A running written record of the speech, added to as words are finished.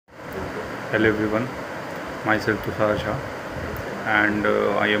Hello everyone, myself Tushar and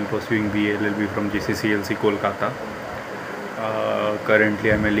I am pursuing BA LLB from GCCLC Kolkata.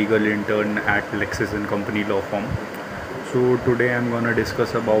 Currently I am a legal intern at LEXIS and Company law firm. So today I'm gonna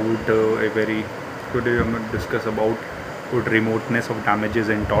discuss about remoteness of damages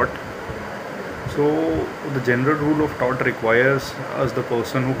in tort. So the general rule of tort requires us the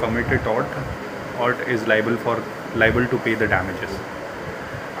person who committed tort is liable to pay the damages.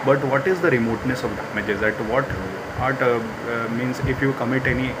 But what is the remoteness of damages? At what art means if you commit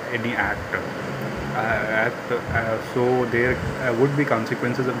any act, so there would be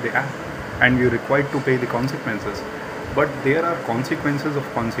consequences of the act, and you're required to pay the consequences. But there are consequences of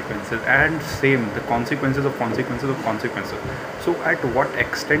consequences, and same the consequences of consequences of consequences. So at what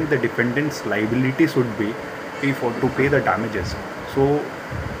extent the defendant's liability should be to pay the damages? So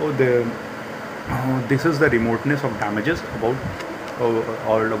this is the remoteness of damages about.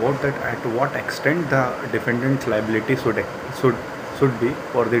 All about that at what extent the defendant's liability should be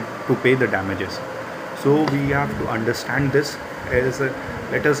to pay the damages. So we have to understand this as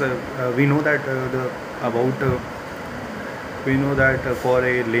we know that for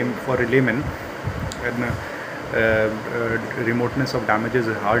a layman, remoteness of damages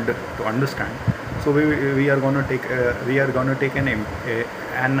is hard to understand. So we are going to take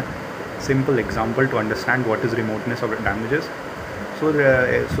an simple example to understand what is remoteness of damages. So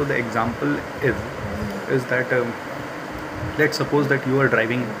the example is that let's suppose that you are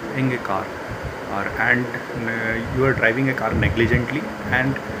driving a car, and you are driving a car negligently,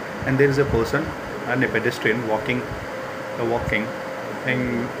 and there is a person and a pedestrian walking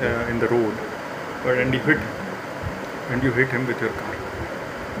in the road, and you hit him with your car.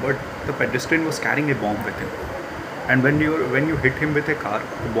 But the pedestrian was carrying a bomb with him, and when you hit him with a car,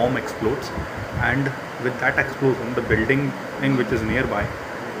 the bomb explodes, and with that explosion the building which is nearby,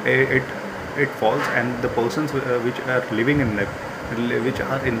 it falls, and the persons which are living in that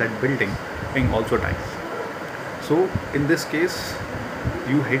building also dies. So in this case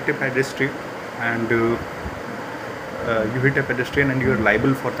you hit a pedestrian, and you are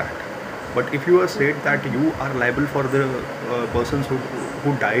liable for that. But if you are said that you are liable for the persons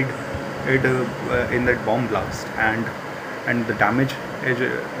who died in that bomb blast, and the damage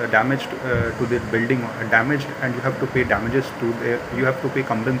to the building damage, and you have to pay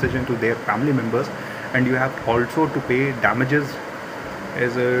compensation to their family members, and you have also to pay damages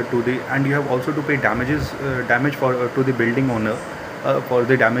you have also to pay damage to the building owner for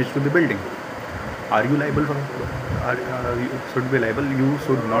the damage to the building. Are you liable for? You should be liable. You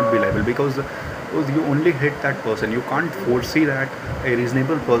should not be liable, because you only hit that person. You can't foresee that. A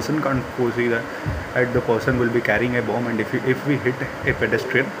reasonable person can't foresee that the person will be carrying a bomb, and if we hit a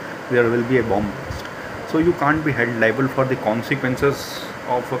pedestrian, there will be a bomb blast. So you can't be held liable for the consequences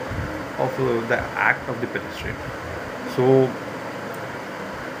of the act of the pedestrian. So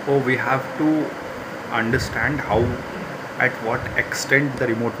we have to understand at what extent the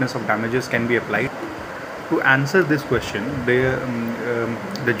remoteness of damages can be applied. To answer this question,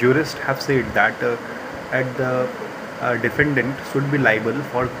 the jurists have said that at the defendant should be liable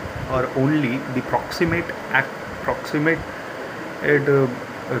for or only the proximate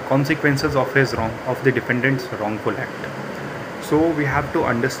consequences of the defendant's wrongful act. So we have to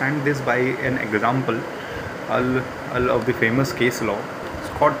understand this by an example of the famous case law,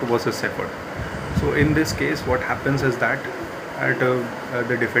 Scott versus Shepherd. So in this case, what happens is that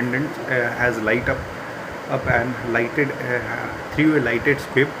the defendant has threw a lighted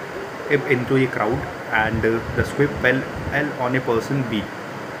squib into a crowd, and the squib fell on a person B.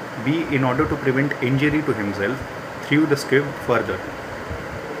 In order to prevent injury to himself, threw the squib further.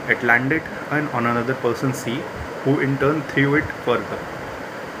 It landed on another person C, who in turn threw it further,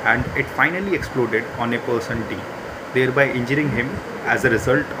 and it finally exploded on a person D, thereby injuring him. As a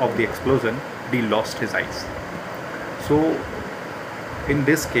result of the explosion, D lost his eyes. So in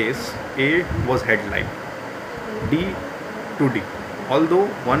this case, A was held liable, D to D. Although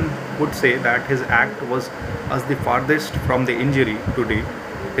one would say that his act was as the farthest from the injury to D,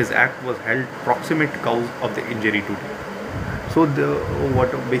 his act was held proximate cause of the injury to D. So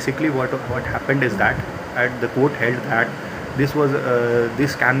what happened is that the court held that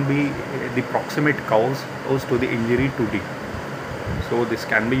this can be the proximate cause to the injury to D. So this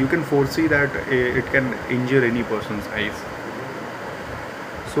can be, you can foresee that it can injure any person's eyes.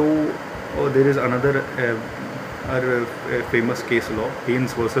 So there is another famous case law,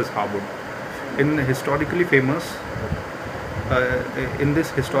 Haynes versus Harwood. In this historically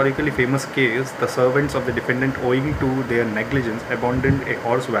famous case, the servants of the defendant, owing to their negligence, abandoned a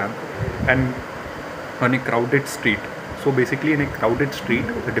horse van and on a crowded street. So basically, in a crowded street,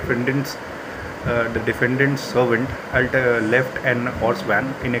 the defendants the defendant's servant had left an horse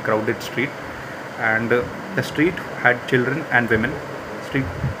van in a crowded street, and the street had children and women.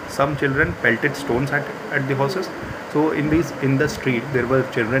 Some children pelted stones at the horses. So in the street there were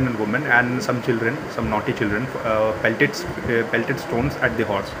children and women, and some naughty children, pelted stones at the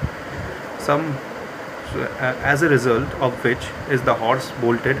horse. As a result of which is the horse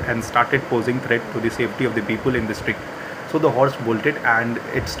bolted and started posing threat to the safety of the people in the street. So the horse bolted and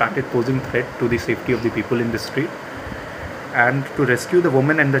it started posing threat to the safety of the people in the street. And to rescue the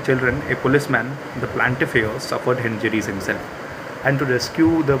women and the children, a policeman, the plaintiff here, suffered injuries himself. And to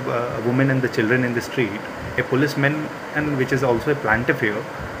rescue the women and the children in the street, a policeman, and which is also a plaintiff here,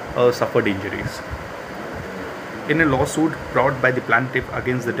 suffered injuries. In a lawsuit brought by the plaintiff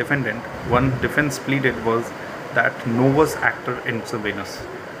against the defendant, one defense pleaded was that novus actor intervenus.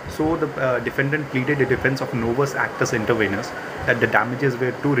 So the defendant pleaded a defense of novus actus intervenus, that the damages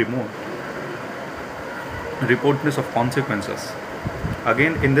were too remoteness of consequences.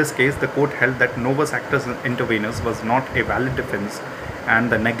 Again, in this case, the court held that novus actus intervenus was not a valid defense, and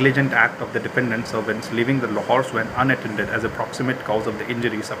the negligent act of the defendant's servants leaving the horse van unattended as a proximate cause of the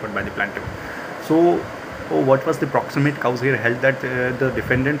injury suffered by the plaintiff. So, what was the proximate cause here? Held that the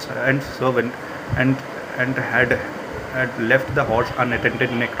defendant's and servant and had left the horse unattended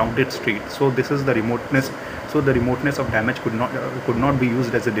in a crowded street. So this is the remoteness. So the remoteness of damage could not be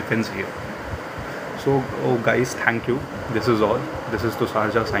used as a defense here. So guys, thank you. This is all. This is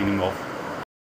Tushar signing off.